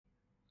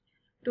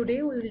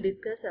Today we will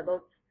discuss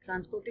about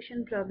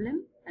transportation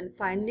problem and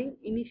finding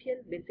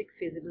initial basic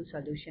feasible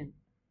solution.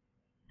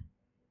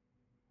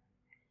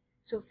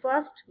 So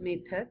first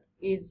method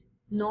is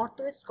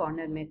northwest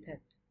corner method.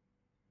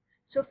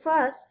 So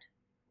first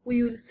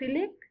we will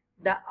select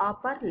the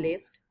upper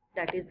left,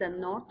 that is the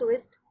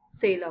northwest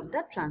cell of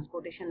the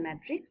transportation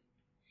matrix,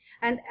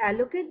 and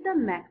allocate the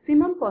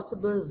maximum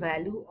possible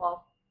value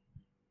of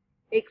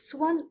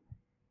x1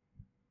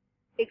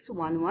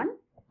 x11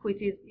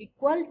 which is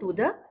equal to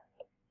the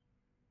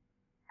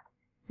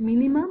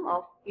minimum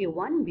of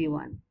A1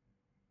 B1.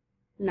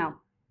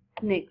 Now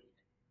next,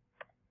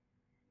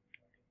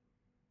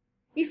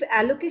 if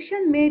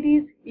allocation made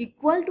is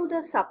equal to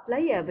the supply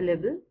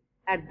available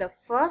at the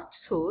first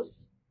source,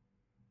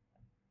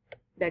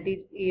 that is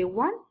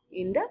A1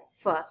 in the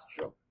first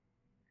row,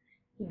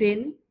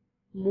 then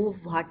move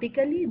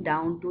vertically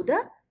down to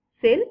the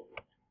cell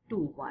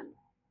 2-1.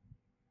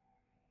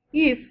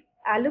 If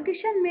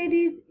allocation made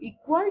is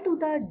equal to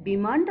the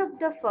demand of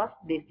the first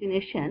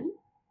destination,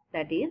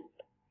 that is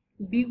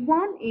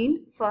B1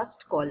 in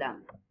first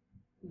column,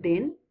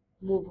 then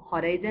move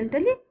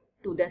horizontally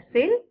to the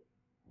cell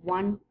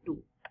 1-2.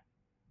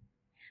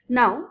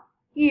 Now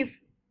if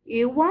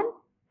A1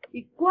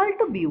 equal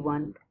to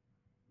B1,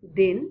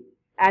 then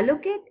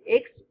allocate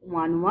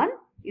x11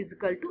 is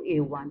equal to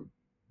A1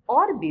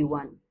 or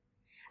B1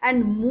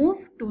 and move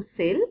to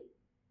cell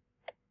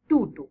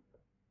 2-2.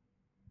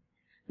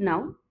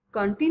 Now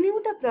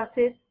continue the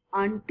process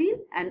until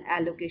an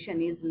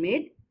allocation is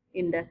made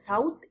in the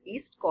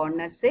southeast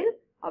corner cell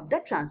of the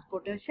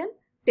transportation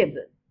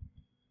table.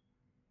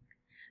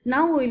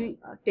 Now we will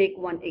take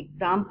one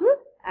example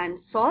and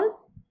solve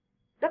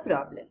the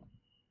problem.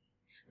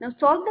 Now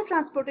solve the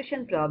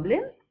transportation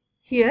problem.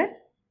 Here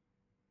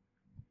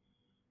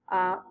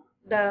in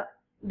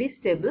this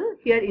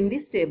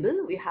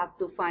table we have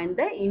to find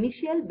the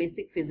initial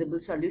basic feasible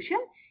solution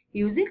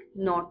using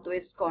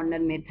northwest corner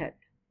method.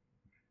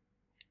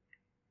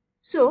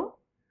 So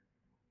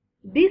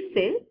this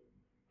cell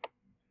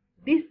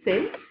is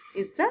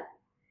the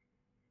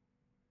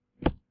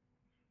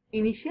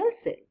initial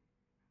cell.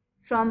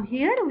 From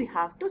here we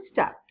have to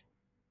start.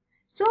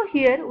 So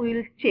here we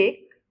will check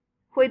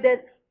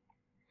whether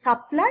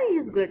supply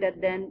is greater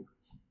than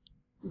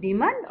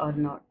demand or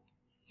not.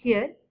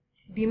 Here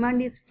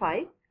demand is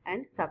 5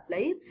 and supply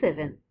is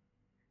 7.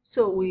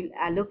 So we will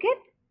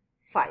allocate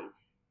 5.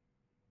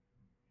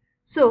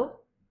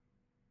 So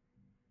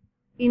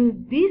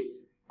in this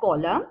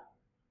column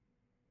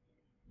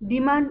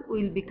demand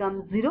will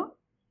become 0.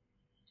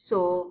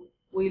 So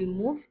we will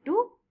move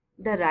to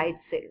the right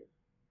cell.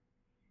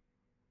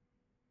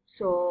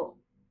 So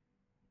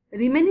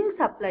remaining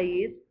supply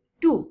is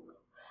 2.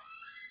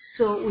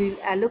 So we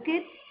will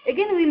allocate,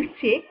 again we will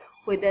check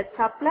whether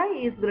supply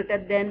is greater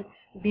than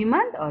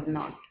demand or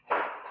not.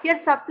 Here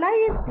supply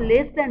is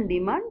less than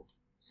demand,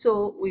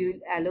 so we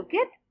will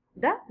allocate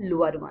the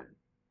lower one.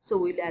 So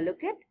we will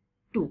allocate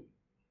 2.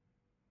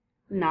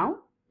 Now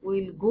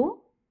we will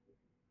go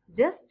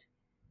just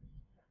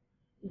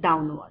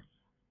downwards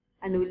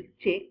and we will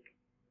check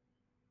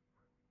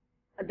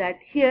that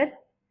here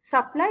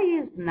supply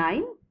is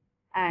 9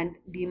 and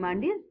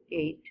demand is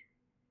 8.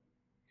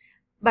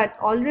 But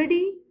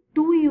already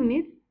 2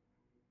 unit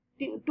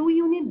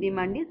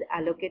demand is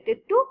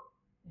allocated to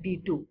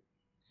D2.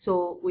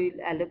 So we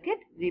will allocate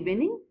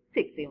remaining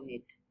 6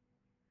 units.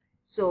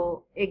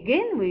 So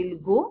again we will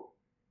go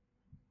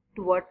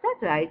towards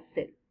the right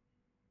cell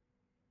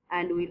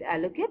and we will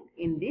allocate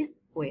in this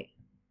way.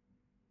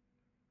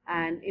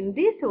 And in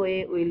this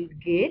way we will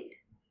get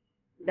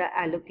the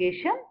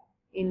allocation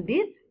in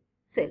these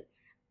cells.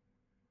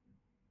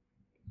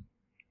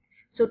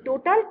 So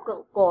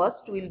total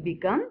cost will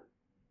become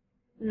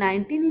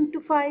 19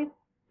 into 5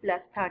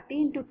 plus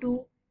 30 into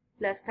 2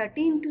 plus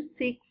 30 into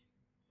 6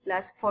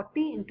 plus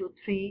 40 into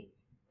 3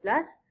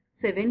 plus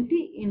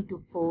 70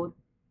 into 4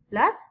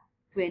 plus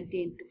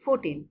 20 into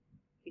 14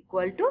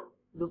 equal to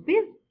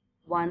rupees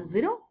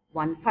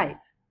 1015.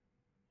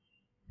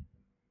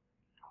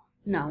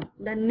 Now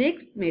the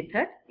next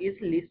method is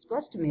least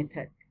cost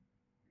method.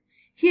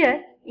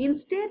 Here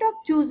instead of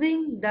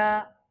choosing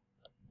the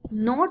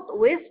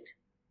northwest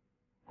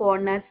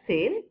corner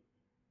cell,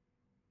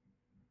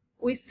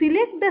 we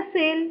select the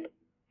cell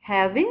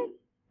having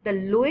the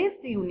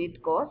lowest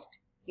unit cost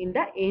in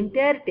the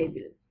entire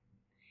table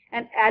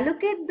and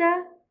allocate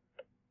the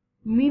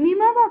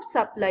minimum of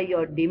supply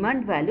or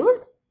demand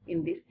values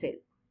in this cell.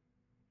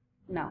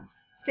 Now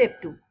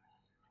step 2.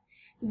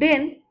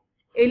 Then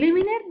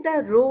eliminate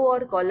the row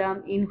or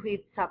column in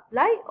which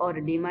supply or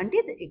demand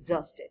is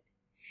exhausted.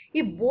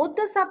 If both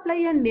the supply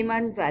and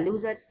demand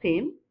values are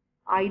same,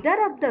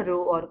 either of the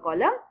row or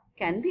column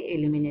can be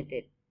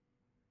eliminated.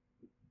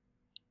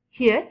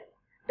 Here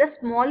the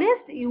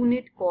smallest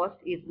unit cost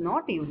is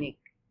not unique.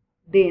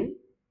 Then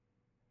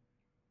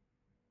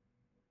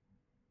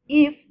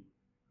if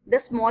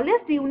the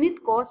smallest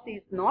unit cost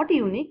is not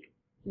unique,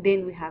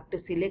 then we have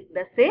to select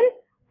the cell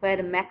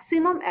where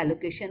maximum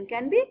allocation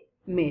can be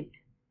made.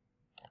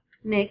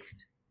 Next,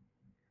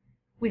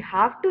 we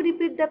have to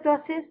repeat the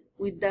process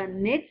with the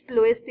next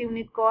lowest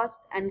unit cost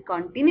and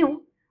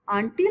continue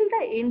until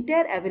the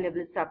entire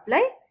available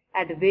supply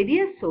at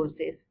various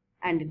sources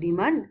and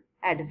demand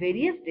at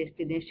various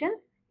destinations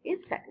is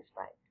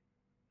satisfied.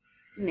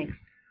 Next.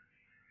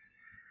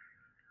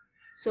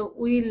 So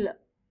we'll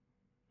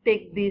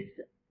take this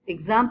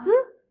example.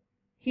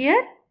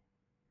 Here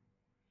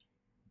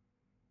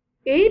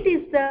 8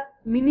 is the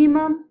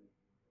minimum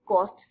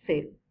cost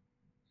cell.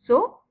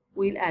 So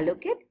we'll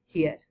allocate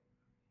here.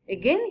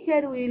 Again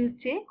here we will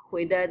check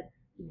whether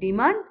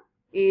demand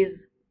is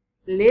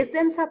less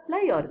than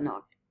supply or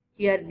not.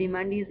 Here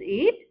demand is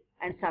 8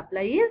 and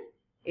supply is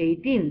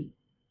 18.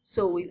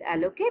 So we'll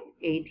allocate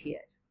 8 here.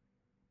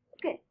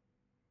 Okay.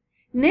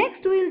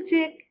 Next we will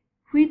check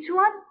which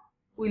one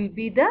will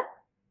be the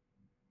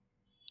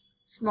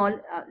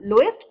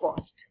lowest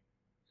cost.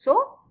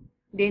 So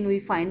then we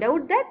find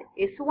out that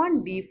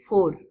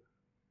S1D4.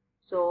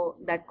 So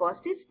that cost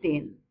is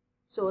 10.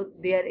 So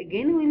there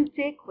again we will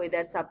check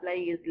whether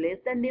supply is less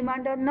than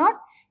demand or not.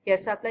 Here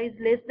supply is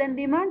less than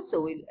demand,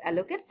 so we will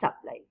allocate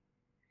supply.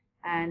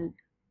 And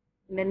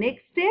in the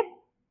next step,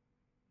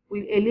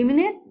 we will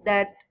eliminate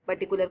that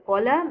particular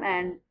column,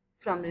 and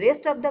from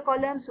rest of the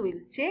columns we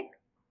will check,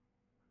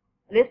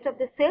 rest of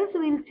the cells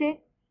we will check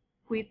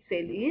which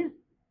cell is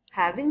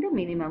having the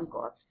minimum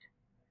cost.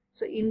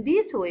 So in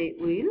this way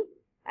we will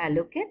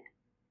allocate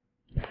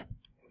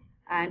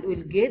and we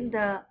will get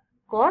the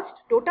cost,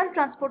 total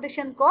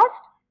transportation cost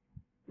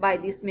by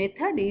this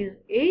method is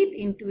 8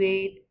 into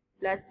 8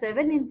 plus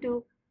 7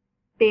 into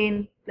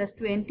 10 plus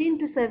 20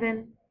 into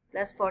 7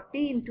 plus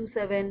 40 into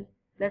 7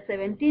 plus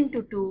 70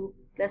 into 2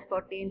 plus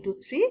 40 into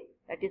 3,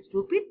 that is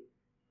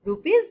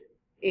rupees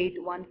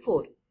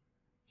 814.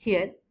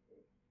 Here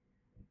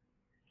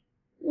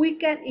we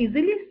can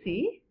easily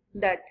see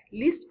that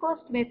least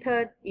cost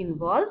method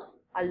involves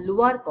a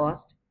lower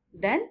cost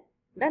than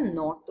the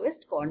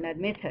northwest corner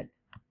method.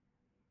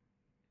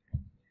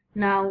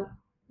 Now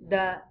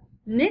the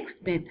next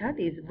method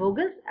is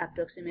Vogel's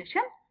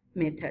approximation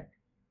method.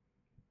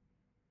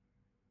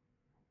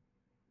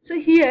 So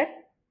here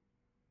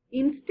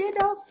instead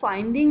of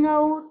finding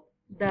out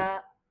the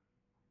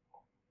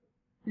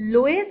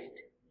lowest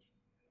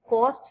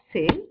cost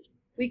cell,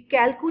 we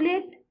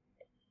calculate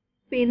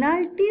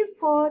penalty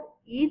for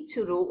each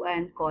row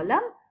and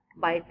column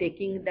by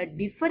taking the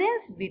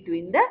difference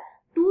between the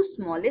two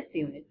smallest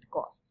unit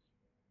costs.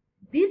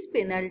 This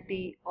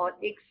penalty or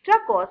extra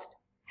cost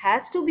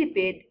has to be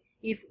paid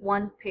if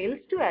one fails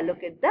to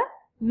allocate the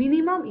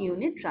minimum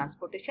unit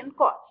transportation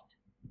cost.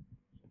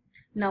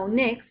 Now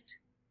next,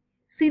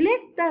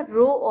 select the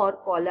row or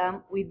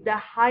column with the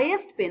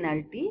highest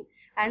penalty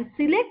and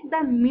select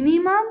the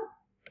minimum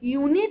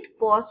unit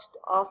cost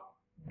of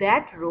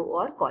that row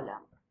or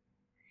column.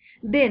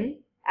 Then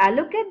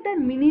allocate the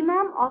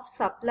minimum of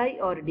supply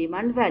or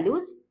demand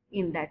values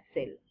in that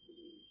cell.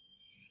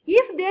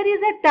 If there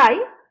is a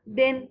tie,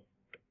 then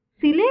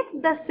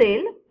select the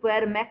cell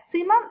where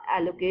maximum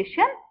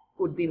allocation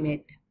could be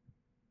made.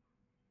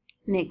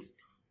 Next,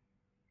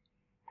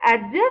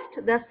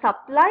 adjust the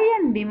supply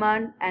and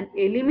demand and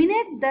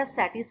eliminate the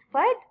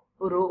satisfied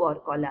row or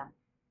column.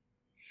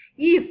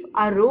 If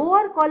a row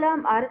or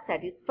column are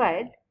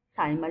satisfied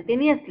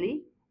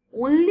simultaneously,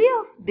 only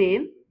of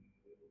them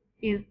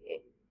is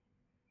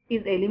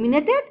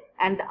eliminated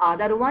and the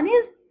other one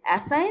is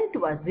assigned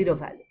to a zero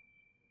value.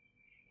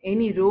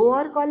 Any row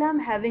or column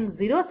having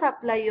zero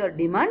supply or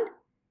demand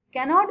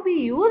cannot be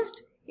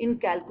used in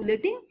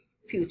calculating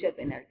future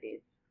penalties.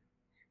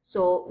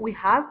 So we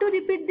have to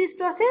repeat this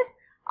process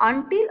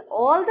until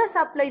all the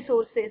supply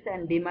sources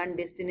and demand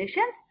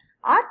destinations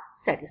are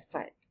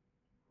satisfied.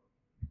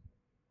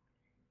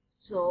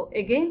 So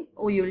again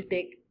we will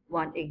take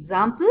one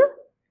example.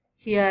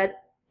 Here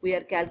we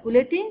are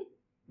calculating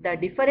the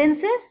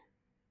differences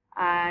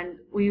and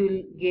we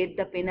will get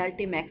the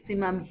penalty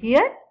maximum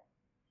here,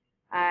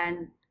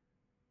 and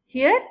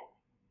here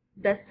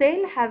the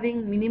cell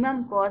having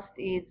minimum cost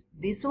is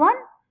this one.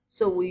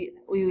 So we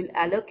will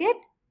allocate,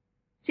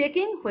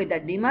 checking whether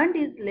demand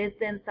is less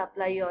than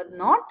supply or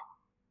not.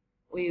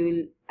 We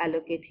will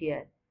allocate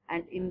here,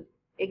 and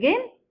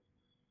again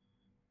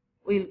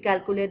we will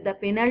calculate the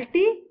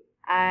penalty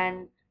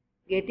and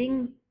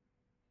getting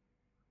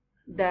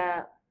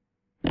the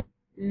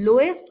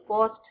lowest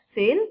cost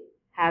cell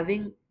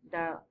having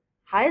the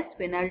highest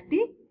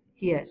penalty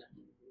here.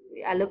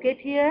 We allocate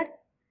here,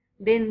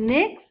 then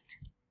next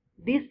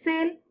this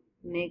cell,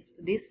 next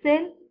this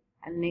cell,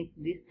 and next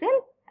this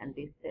cell and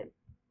this cell.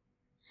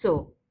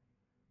 So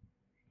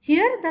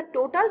here the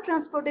total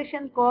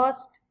transportation cost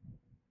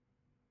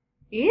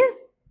is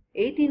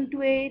 8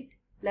 into 8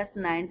 plus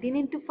 19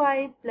 into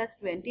 5 plus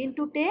 20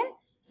 into 10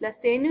 plus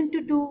 10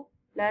 into 2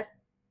 plus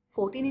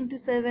 14 into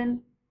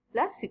 7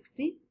 plus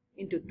 60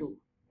 into 2.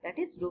 That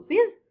is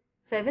rupees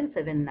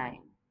 779.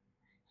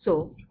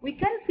 So we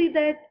can see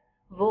that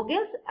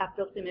Vogel's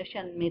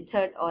approximation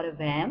method or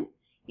VAM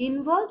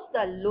involves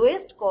the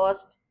lowest cost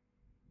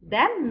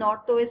than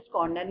northwest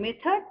corner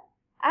method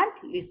and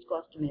least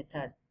cost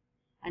method,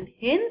 and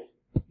hence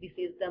This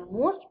is the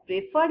most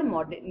preferred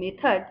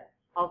method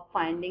of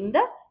finding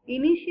the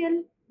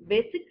initial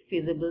basic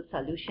feasible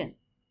solution.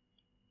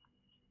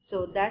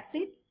 So that's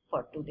it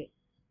for today.